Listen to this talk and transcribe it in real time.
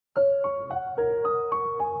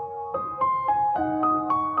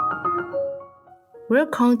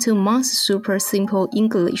Welcome to Mom's Super Simple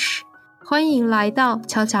English. 欢迎来到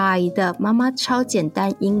巧巧阿姨的妈妈超简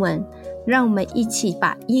单英文，让我们一起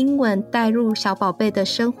把英文带入小宝贝的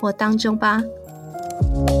生活当中吧。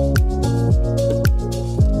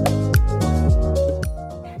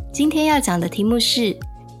今天要讲的题目是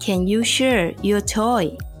Can you share your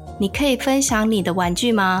toy? 你可以分享你的玩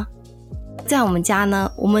具吗？在我们家呢，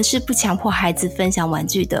我们是不强迫孩子分享玩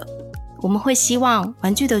具的，我们会希望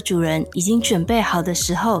玩具的主人已经准备好的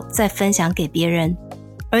时候再分享给别人。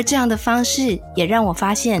而这样的方式也让我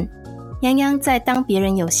发现，泱泱在当别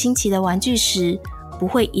人有新奇的玩具时，不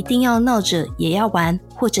会一定要闹着也要玩，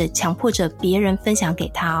或者强迫着别人分享给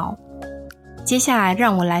他哦。接下来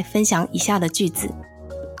让我来分享以下的句子。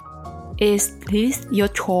Is this your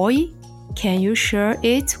toy? Can you share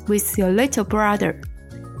it with your little brother?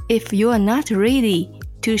 If you are not ready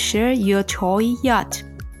to share your toy yet,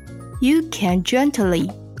 you can gently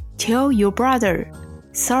tell your brother,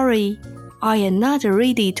 Sorry, I am not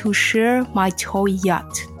ready to share my toy yet.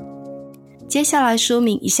 接下来说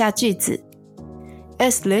明一下句子。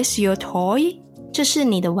Is this your toy? 这是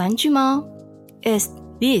你的玩具吗？ Is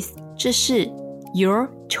this 这是 your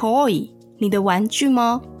toy 你的玩具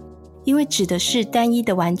吗？因为指的是单一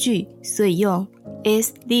的玩具，所以用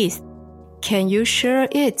Is this? Can you share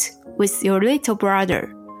it with your little brother?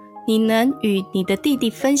 你能与你的弟弟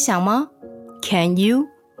分享吗？ Can you?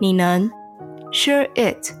 你能 share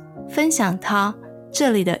it分享它，这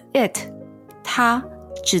里的 it 它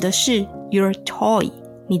指的是 your toy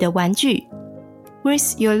你的玩具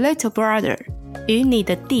with your little brother 与你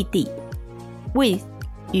的弟弟 with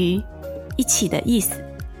与一起的意思，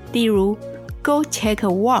例如 Go take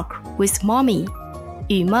a walk with mommy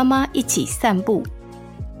与妈妈一起散步。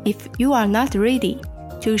 If you are not ready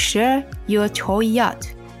to share your toy yet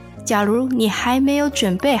假如你还没有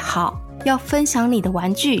准备好要分享你的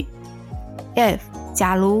玩具。 If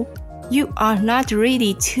假如You are not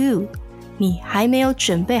ready to 你还没有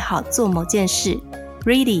准备好做某件事。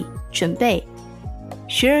 Ready 准备。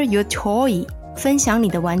 Share your toy 分享你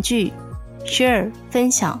的玩具。 Share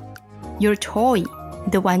分享。 Your toy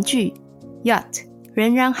你的玩具。 Yet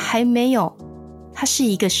仍然还没有，它是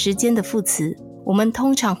一个时间的副词，我们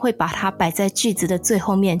通常会把它摆在句子的最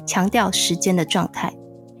后面，强调时间的状态。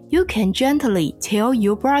 You can gently tell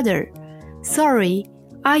your brother, Sorry,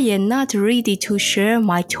 I am not ready to share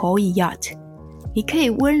my toy yet. 你可以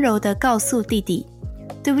温柔地告诉弟弟，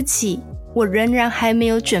对不起，我仍然还没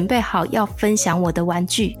有准备好要分享我的玩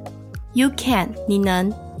具。 You can 你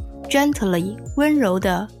能 gently 温柔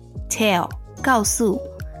地 tell 告诉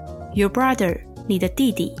your brother 你的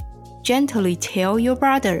弟弟 gently tell your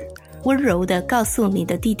brother 温柔地告诉你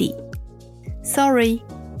的弟弟。 Sorry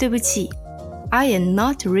对不起， I am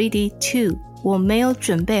not ready to 我没有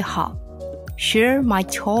准备好Share my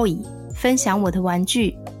toy 分享我的玩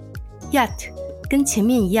具。 Yet 跟前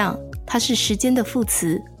面一样，它是时间的副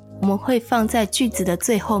词，我们会放在句子的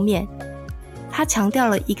最后面。它强调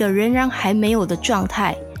了一个仍然还没有的状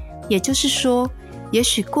态，也就是说，也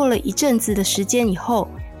许过了一阵子的时间以后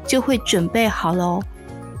就会准备好了哦，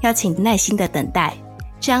要请耐心的等待。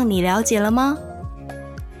这样你了解了吗？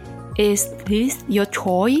 Is this your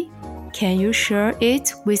toy? Can you share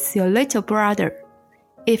it with your little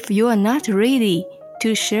brother?If you are not ready to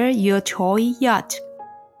share your toy yet,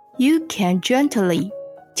 you can gently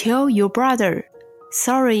tell your brother,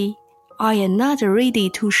 Sorry, I am not ready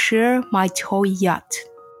to share my toy yet.